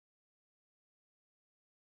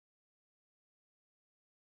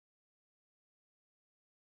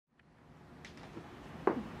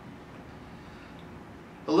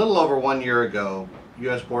little over 1 year ago,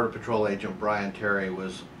 U.S. Border Patrol agent Brian Terry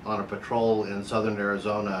was on a patrol in southern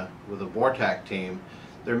Arizona with a VORTAC team.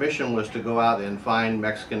 Their mission was to go out and find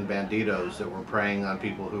Mexican banditos that were preying on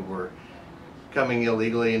people who were coming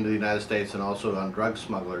illegally into the United States, and also on drug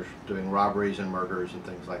smugglers doing robberies and murders and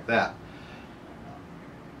things like that.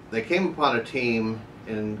 They came upon a team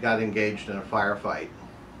and got engaged in a firefight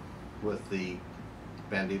with the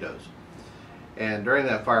banditos. And during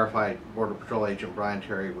that firefight, Border Patrol agent Brian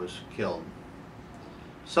Terry was killed.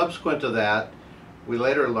 Subsequent to that, we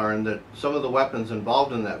later learned that some of the weapons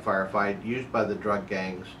involved in that firefight used by the drug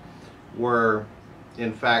gangs were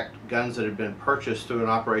in fact guns that had been purchased through an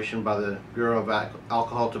operation by the Bureau of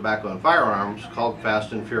Alcohol, Tobacco, and Firearms called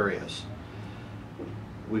Fast and Furious.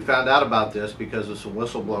 We found out about this because of some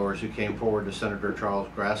whistleblowers who came forward to Senator Charles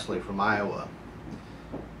Grassley from Iowa.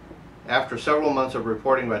 After several months of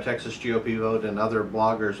reporting by Texas GOP Vote and other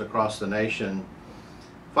bloggers across the nation,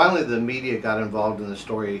 finally the media got involved in the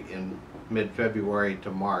story in mid-February to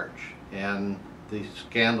March, and the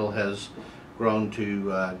scandal has grown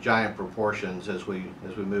to giant proportions as we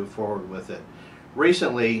move forward with it.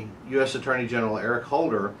 Recently, U.S. Attorney General Eric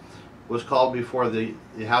Holder was called before the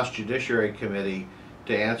House Judiciary Committee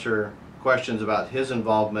to answer questions about his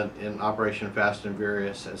involvement in Operation Fast and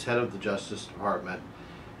Furious as head of the Justice Department.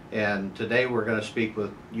 And today we're going to speak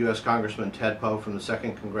with U.S. Congressman Ted Poe from the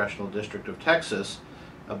 2nd Congressional District of Texas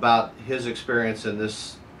about his experience in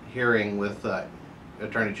this hearing with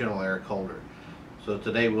Attorney General Eric Holder. So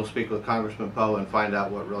today we'll speak with Congressman Poe and find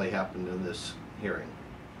out what really happened in this hearing.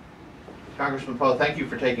 Congressman Poe, thank you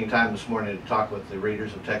for taking time this morning to talk with the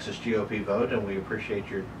readers of Texas GOP Vote, and we appreciate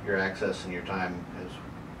your access and your time as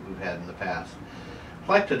we've had in the past. I'd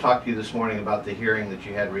like to talk to you this morning about the hearing that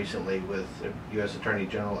you had recently with U.S. Attorney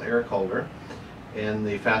General Eric Holder in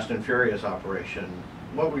the Fast and Furious operation.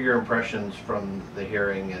 What were your impressions from the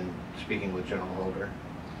hearing and speaking with General Holder?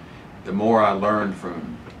 The more I learned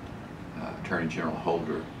from Attorney General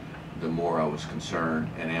Holder, the more I was concerned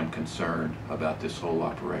and am concerned about this whole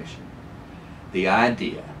operation. The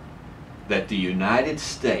idea that the United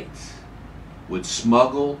States would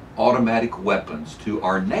smuggle automatic weapons to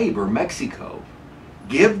our neighbor Mexico,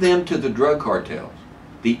 give them to the drug cartels,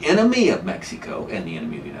 the enemy of Mexico and the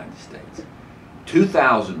enemy of the United States,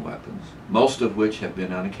 2,000 weapons, most of which have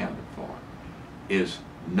been unaccounted for, is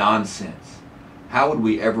nonsense. How would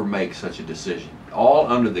we ever make such a decision? All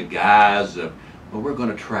under the guise of, well, we're going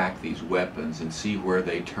to track these weapons and see where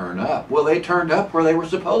they turn up. Well, they turned up where they were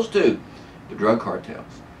supposed to, the drug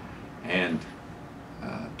cartels. And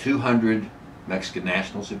 200 Mexican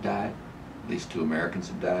nationals have died. At least 2 Americans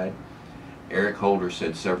have died. Eric Holder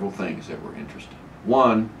said several things that were interesting.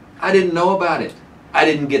 One, I didn't know about it. I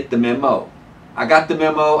didn't get the memo. I got the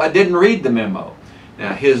memo. I didn't read the memo.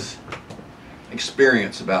 Now, his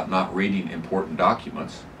experience about not reading important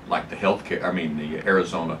documents, like the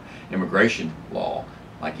Arizona immigration law,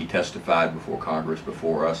 like he testified before Congress,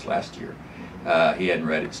 before us last year. He hadn't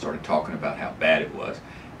read it, started talking about how bad it was.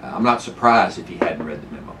 I'm not surprised if he hadn't read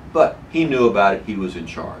the memo, but he knew about it. He was in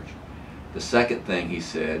charge. The second thing he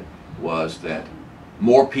said was that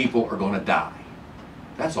more people are going to die.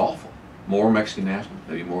 That's awful. More Mexican nationals,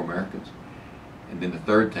 maybe more Americans. And then the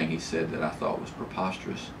third thing he said that I thought was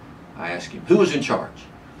preposterous, I asked him, who was in charge?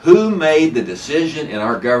 Who made the decision in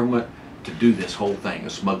our government to do this whole thing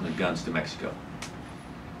of smuggling guns to Mexico?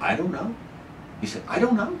 I don't know. He said, I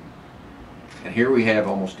don't know. And here we have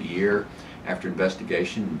almost a year after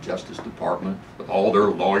investigation in the Justice Department with all their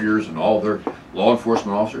lawyers and all their law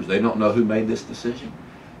enforcement officers. They don't know who made this decision.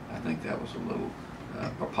 I think that was a little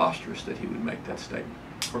preposterous that he would make that statement.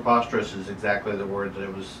 Preposterous is exactly the word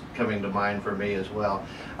that was coming to mind for me as well.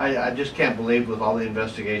 I just can't believe, with all the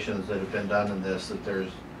investigations that have been done in this, that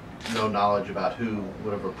there's no knowledge about who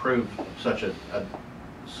would have approved such a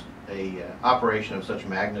operation of such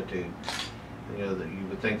magnitude. You know, that you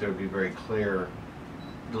would think there would be very clear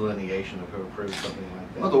delineation of who approved something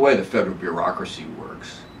like that. Well, the way the federal bureaucracy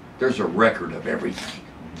works, there's a record of everything.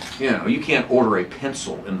 You know, you can't order a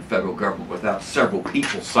pencil in the federal government without several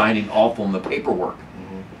people signing off on the paperwork.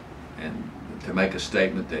 And to make a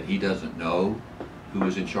statement that he doesn't know who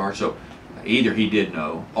was in charge. So either he did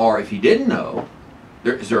know, or if he didn't know,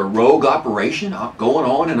 is there a rogue operation going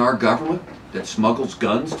on in our government that smuggles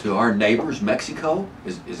guns to our neighbors, Mexico?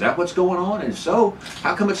 Is that what's going on? And if so,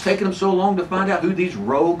 how come it's taken them so long to find out who these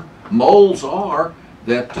rogue moles are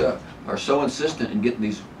that are so insistent in getting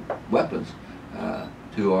these weapons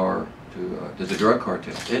to the drug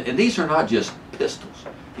cartels? And these are not just pistols.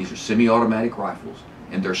 These are semi-automatic rifles,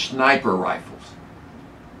 and they're sniper rifles.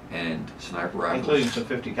 And sniper rifles, including some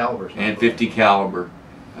 50 calibers. And 50 caliber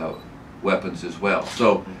weapons as well.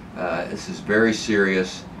 So this is very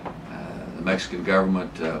serious. The Mexican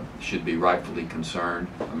government should be rightfully concerned.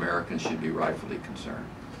 Americans should be rightfully concerned.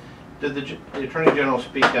 Did the Attorney General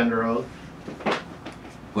speak under oath?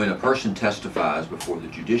 When a person testifies before the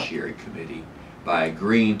Judiciary Committee, by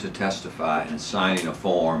agreeing to testify and signing a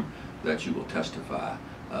form that you will testify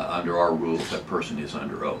under our rules, that person is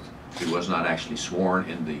under oath. He was not actually sworn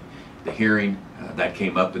in the hearing. That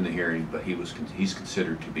came up in the hearing, but he's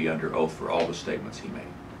considered to be under oath for all the statements he made.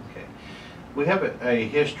 Okay. We have a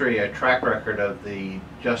history, a track record of the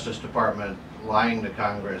Justice Department lying to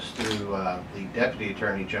Congress through the Deputy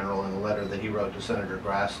Attorney General in a letter that he wrote to Senator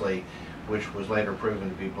Grassley, which was later proven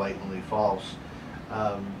to be blatantly false.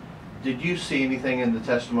 Did you see anything in the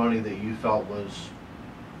testimony that you felt was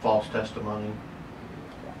false testimony?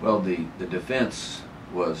 Well, the defense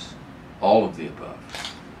was all of the above.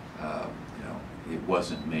 It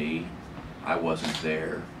wasn't me. I wasn't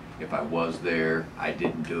there. If I was there, I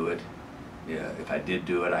didn't do it. Yeah, if I did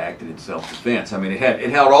do it, I acted in self-defense. I mean, it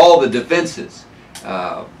held all the defenses.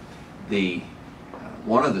 One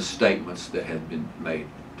of the statements that had been made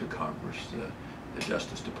to Congress, the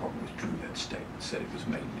Justice Department withdrew that statement, said it was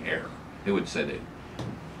made in error. They wouldn't say they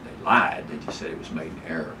lied, they just said it was made in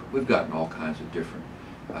error. But we've gotten all kinds of different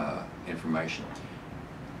information.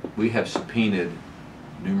 We have subpoenaed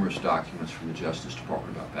numerous documents from the Justice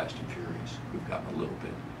Department about Fast and Furious. We've gotten a little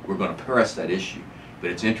bit. We're going to press that issue.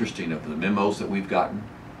 But it's interesting, of the memos that we've gotten,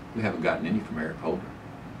 we haven't gotten any from Eric Holder.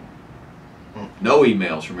 No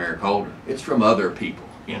emails from Eric Holder. It's from other people,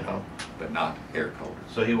 but not Eric Holder.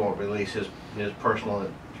 So he won't release his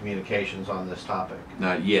personal communications on this topic?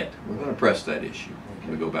 Not yet. We're going to press that issue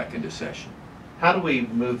when we go back into session. How do we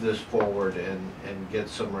move this forward and get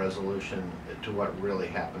some resolution to what really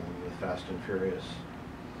happened with Fast and Furious?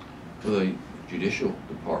 Well, the Judicial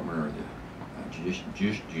Department, or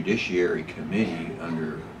the Judiciary Committee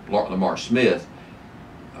under Lamar Smith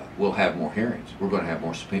will have more hearings. We're going to have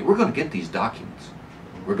more subpoenas. We're going to get these documents.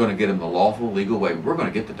 We're going to get them the lawful, legal way. We're going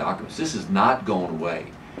to get the documents. This is not going away.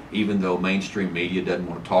 Even though mainstream media doesn't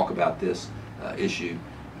want to talk about this issue,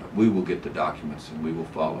 we will get the documents, and we will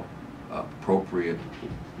follow appropriate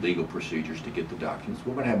legal procedures to get the documents.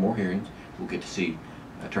 We're going to have more hearings. We'll get to see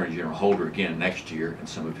Attorney General Holder again next year and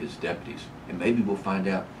some of his deputies. And maybe we'll find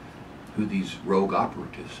out who these rogue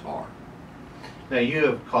operatives are. Now, you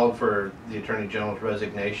have called for the Attorney General's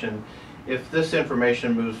resignation. If this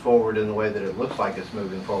information moves forward in the way that it looks like it's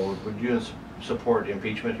moving forward, would you support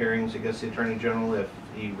impeachment hearings against the Attorney General if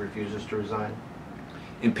he refuses to resign?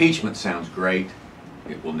 Impeachment sounds great.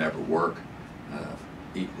 It will never work.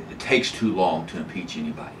 It takes too long to impeach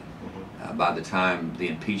anybody. By the time the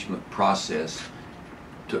impeachment process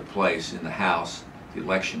took place in the House, the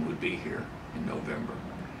election would be here in November.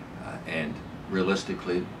 And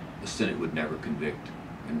realistically, the Senate would never convict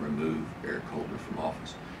and remove Eric Holder from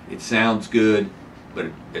office. It sounds good, but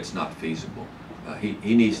it's not feasible.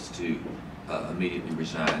 He needs to immediately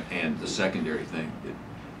resign. And the secondary thing, that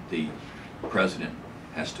the President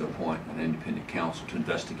has to appoint an independent counsel to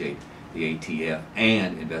investigate the ATF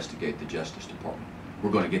and investigate the Justice Department.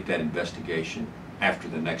 We're going to get that investigation after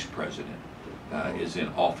the next President is in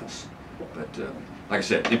office. But like I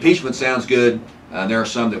said, impeachment sounds good. There are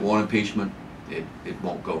some that want impeachment. It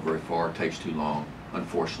won't go very far. It takes too long.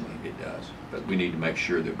 Unfortunately, it does. But we need to make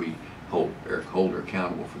sure that we hold Eric Holder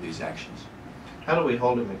accountable for these actions. How do we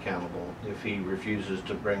hold him accountable if he refuses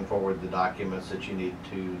to bring forward the documents that you need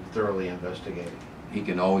to thoroughly investigate? He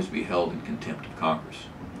can always be held in contempt of Congress.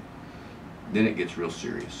 Then it gets real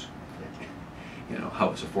serious. I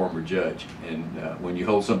was a former judge, and when you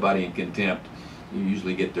hold somebody in contempt, you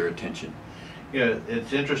usually get their attention.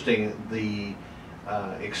 It's interesting, the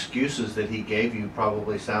excuses that he gave you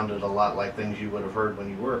probably sounded a lot like things you would have heard when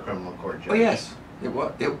you were a criminal court judge. Oh yes,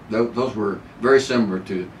 those were very similar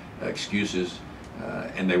to excuses,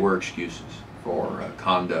 and they were excuses for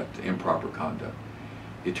conduct, improper conduct.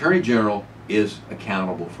 The Attorney General is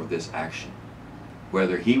accountable for this action.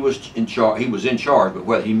 Whether he was in charge, but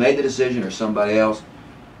whether he made the decision or somebody else,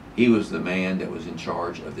 he was the man that was in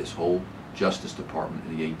charge of this whole Justice Department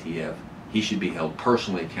and the ATF. He should be held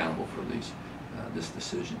personally accountable for this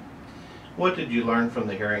decision. What did you learn from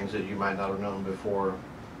the hearings that you might not have known before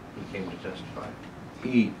he came to testify?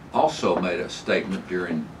 He also made a statement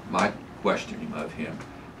during my questioning of him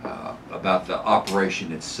about the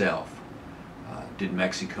operation itself. Did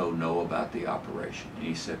Mexico know about the operation? And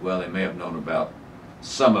he said, well, they may have known about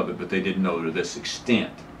some of it, but they didn't know to this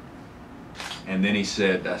extent. And then I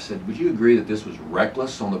said, would you agree that this was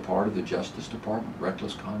reckless on the part of the Justice Department,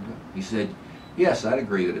 reckless conduct? He said, yes, I'd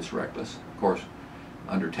agree that it's reckless. Of course,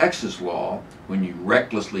 under Texas law, when you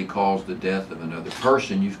recklessly cause the death of another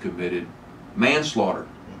person, you've committed manslaughter.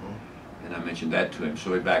 And I mentioned that to him,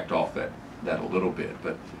 so he backed off that a little bit.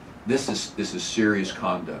 But this is serious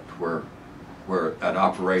conduct where an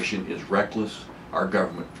operation is reckless. Our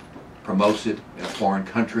government promotes it in a foreign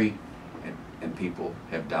country, and people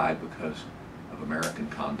have died because of American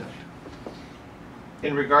conduct.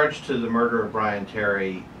 In regards to the murder of Brian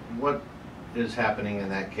Terry, what is happening in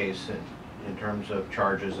that case in terms of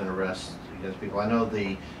charges and arrests against people? I know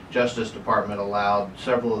the Justice Department allowed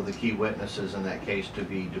several of the key witnesses in that case to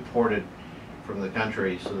be deported from the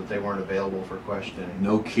country so that they weren't available for questioning.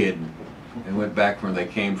 No kidding. They went back where they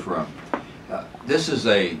came from. This is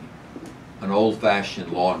an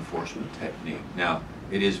old-fashioned law enforcement technique. Now,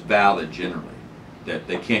 it is valid generally that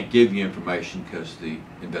they can't give you information because the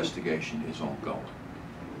investigation is ongoing.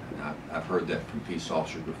 And I've heard that from peace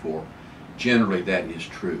officers before. Generally, that is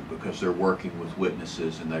true because they're working with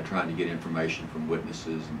witnesses and they're trying to get information from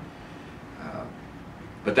witnesses.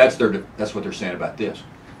 But that's what they're saying about this.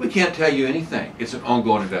 We can't tell you anything. It's an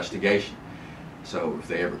ongoing investigation. So if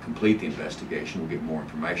they ever complete the investigation, we'll get more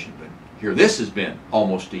information. But here, this has been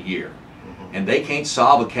almost a year, and they can't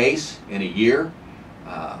solve a case in a year.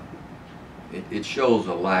 It shows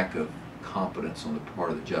a lack of competence on the part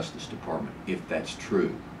of the Justice Department, if that's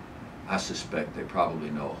true. I suspect they probably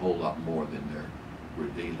know a whole lot more than they're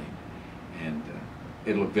revealing. And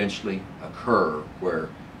it'll eventually occur where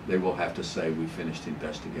they will have to say, we finished the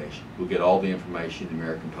investigation. We'll get all the information, the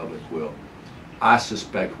American public will. I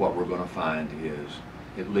suspect what we're going to find is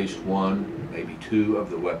at least one, maybe two of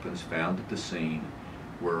the weapons found at the scene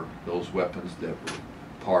were those weapons that were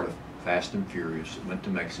part of Fast and Furious that went to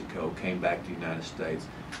Mexico, came back to the United States,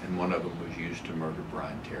 and one of them was used to murder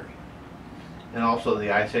Brian Terry. And also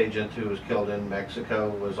the ICE agent who was killed in Mexico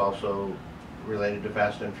was also related to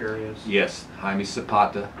Fast and Furious? Yes, Jaime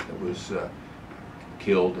Zapata that was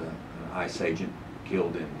killed, an ICE agent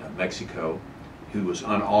killed in Mexico, who was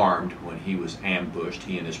unarmed when he was ambushed.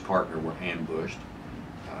 He and his partner were ambushed.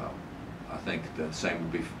 I think the same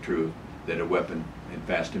would be true that a weapon in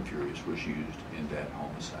Fast and Furious was used in that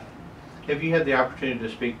homicide. Have you had the opportunity to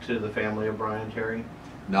speak to the family of Brian Terry?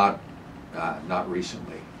 Not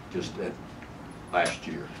recently, just last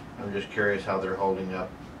year. I'm just curious how they're holding up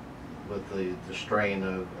with the strain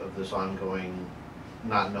of this ongoing,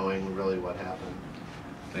 not knowing really what happened.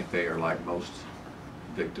 I think they are like most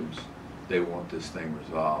victims. They want this thing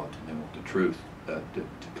resolved. They want the truth to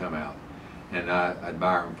come out. And I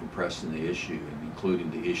admire them for pressing the issue, and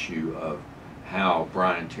including the issue of how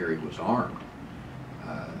Brian Terry was armed.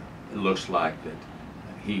 It looks like that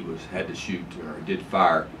he had to shoot or did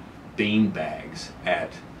fire bean bags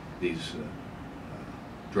at these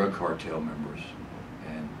drug cartel members,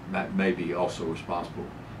 and that may be also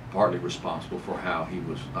partly responsible for how he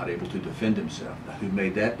was not able to defend himself. Now, who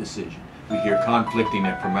made that decision? We hear conflicting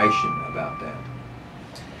information about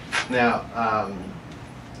that. Now,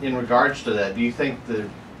 in regards to that, do you think the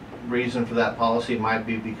reason for that policy might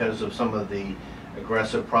be because of some of the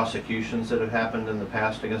aggressive prosecutions that have happened in the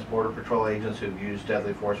past against Border Patrol agents who've used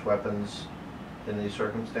deadly force weapons in these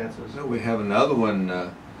circumstances? So we have another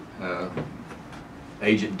one.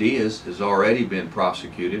 Agent Diaz has already been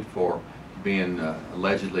prosecuted for being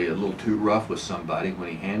allegedly a little too rough with somebody when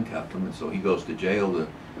he handcuffed him, and so he goes to jail.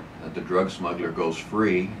 The drug smuggler goes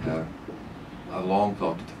free. I long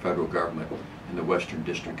thought that the federal government in the Western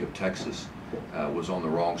District of Texas was on the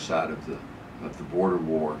wrong side of the border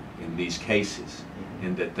war in these cases,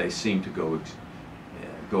 in that they seem to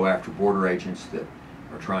go after border agents that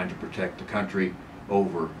are trying to protect the country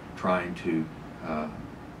over trying to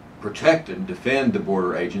protect and defend the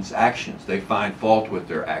border agents' actions. They find fault with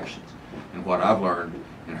their actions. And what I've learned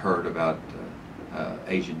and heard about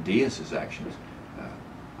Agent Diaz's actions,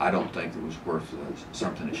 I don't think it was worth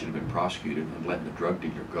something that should have been prosecuted and letting the drug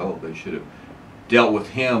dealer go. They should have dealt with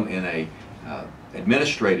him in a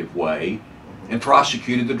administrative way and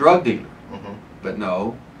prosecuted the drug dealer. But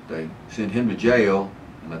no, they sent him to jail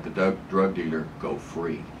and let the drug dealer go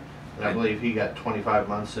free. And I believe he got 25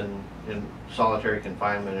 months in solitary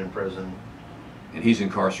confinement in prison. And he's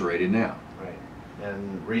incarcerated now. Right.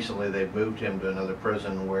 And recently they've moved him to another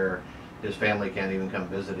prison where his family can't even come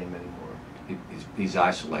visit him anymore. He's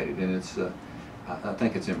isolated, and it's I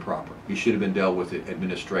think it's improper. He should have been dealt with it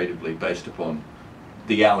administratively based upon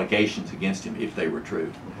the allegations against him, if they were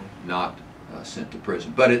true, not sent to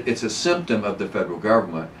prison. But it's a symptom of the federal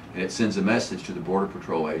government, and it sends a message to the Border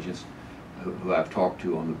Patrol agents who I've talked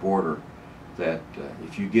to on the border, that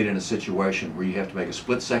if you get in a situation where you have to make a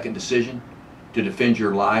split-second decision to defend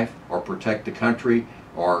your life or protect the country,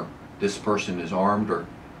 or this person is armed or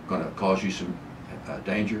going to cause you some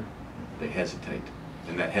danger, they hesitate.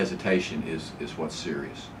 And that hesitation is what's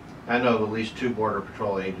serious. I know of at least 2 Border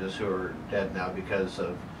Patrol agents who are dead now because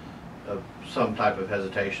of some type of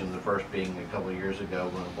hesitation. The first being a couple of years ago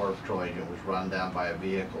when a Border Patrol agent was run down by a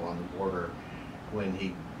vehicle on the border when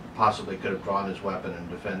he possibly could have drawn his weapon and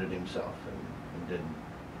defended himself and didn't.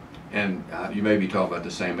 And you may be talking about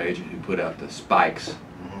the same agent who put out the spikes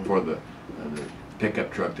for the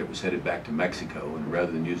pickup truck that was headed back to Mexico, and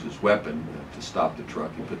rather than use his weapon to stop the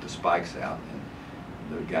truck, he put the spikes out,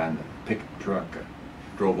 and the guy in the pickup truck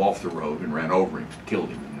drove off the road and ran over him, killed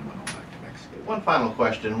him, and then went on back to Mexico. One final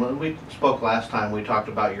question. When we spoke last time, we talked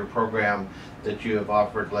about your program that you have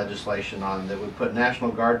offered legislation on that would put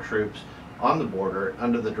National Guard troops on the border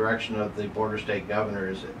under the direction of the border state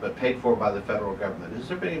governors, but paid for by the federal government. Has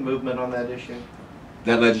there been any movement on that issue?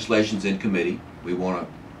 That legislation's in committee. We want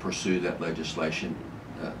to pursue that legislation.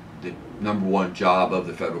 The #1 job of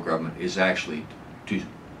the federal government is actually to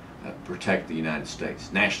protect the United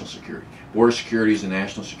States. National security. Border security is a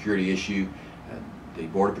national security issue. The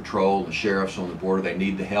Border Patrol, the sheriffs on the border, they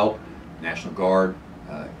need the help. National Guard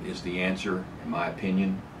is the answer, in my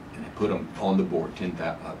opinion, and they put them on the border,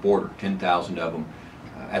 10,000 of them,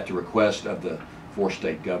 at the request of the 4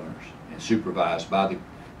 state governors, and supervised by the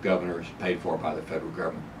governors, paid for by the federal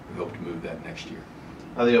government. We hope to move that next year.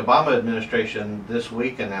 Now, the Obama administration this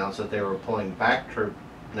week announced that they were pulling back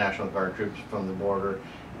National Guard troops from the border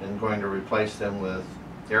and going to replace them with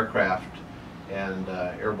aircraft and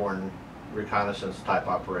airborne reconnaissance type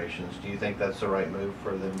operations. Do you think that's the right move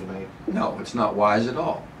for them to make? No, it's not wise at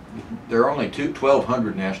all. There are only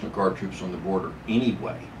 1,200 National Guard troops on the border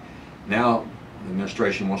anyway. Now the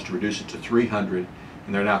administration wants to reduce it to 300,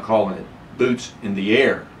 and they're now calling it boots in the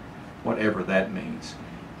air, whatever that means.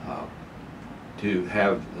 To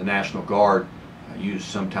have the National Guard use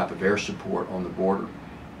some type of air support on the border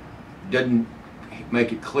doesn't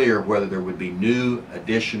make it clear whether there would be new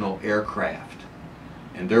additional aircraft,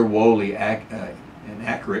 and they're woefully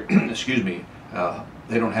inaccurate. Excuse me.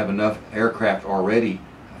 They don't have enough aircraft already,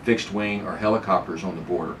 fixed wing or helicopters on the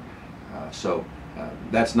border. So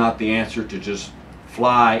that's not the answer to just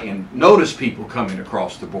fly and notice people coming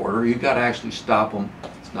across the border. You've got to actually stop them.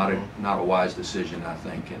 It's not a wise decision, I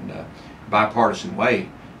think. And bipartisan way,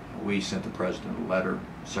 we sent the president a letter,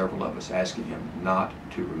 several of us, asking him not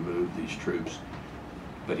to remove these troops,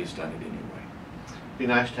 but he's done it anyway. It'd be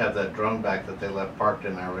nice to have that drone back that they left parked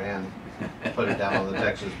in Iran, put it down on the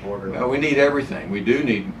Texas border. Well, we need everything. We do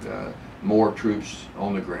need more troops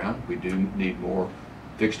on the ground. We do need more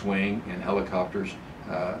fixed wing and helicopters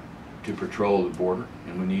to patrol the border,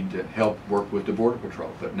 and we need to help work with the Border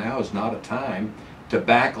Patrol. But now is not a time to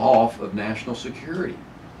back off of national security.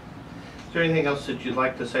 Is there anything else that you'd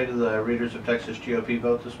like to say to the readers of Texas GOP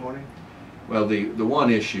Vote this morning? Well, the one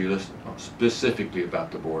issue specifically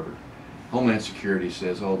about the border, Homeland Security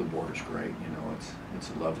says, oh, the border's great, you know, it's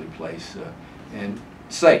a lovely place and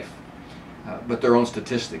safe. But their own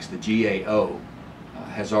statistics, the GAO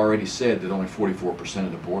has already said that only 44%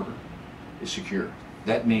 of the border is secure.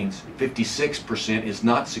 That means 56% is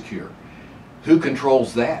not secure. Who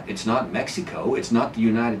controls that? It's not Mexico, it's not the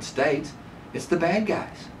United States, it's the bad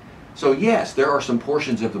guys. So yes, there are some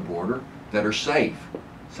portions of the border that are safe.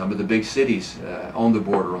 Some of the big cities on the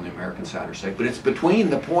border on the American side are safe, but it's between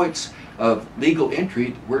the points of legal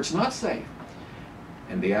entry where it's not safe.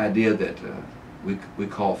 And the idea that we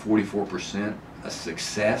call 44% a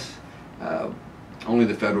success, only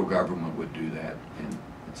the federal government would do that, and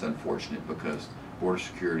it's unfortunate because border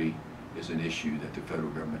security is an issue that the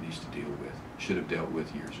federal government needs to deal with, should have dealt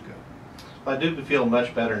with years ago. Well, I do feel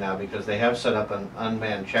much better now because they have set up an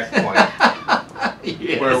unmanned checkpoint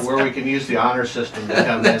Yes. where we can use the honor system to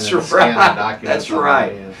come in and That's scan right. the documents. That's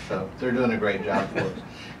right. And so they're doing a great job for us.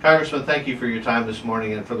 Congressman, thank you for your time this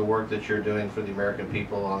morning and for the work that you're doing for the American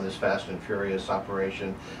people on this fast and furious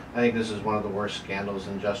operation. I think this is one of the worst scandals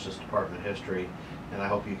in Justice Department history, and I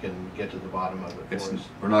hope you can get to the bottom of it for us.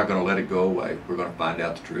 We're not going to let it go away. We're going to find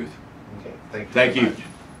out the truth. Okay, thank you. Thank very you. much.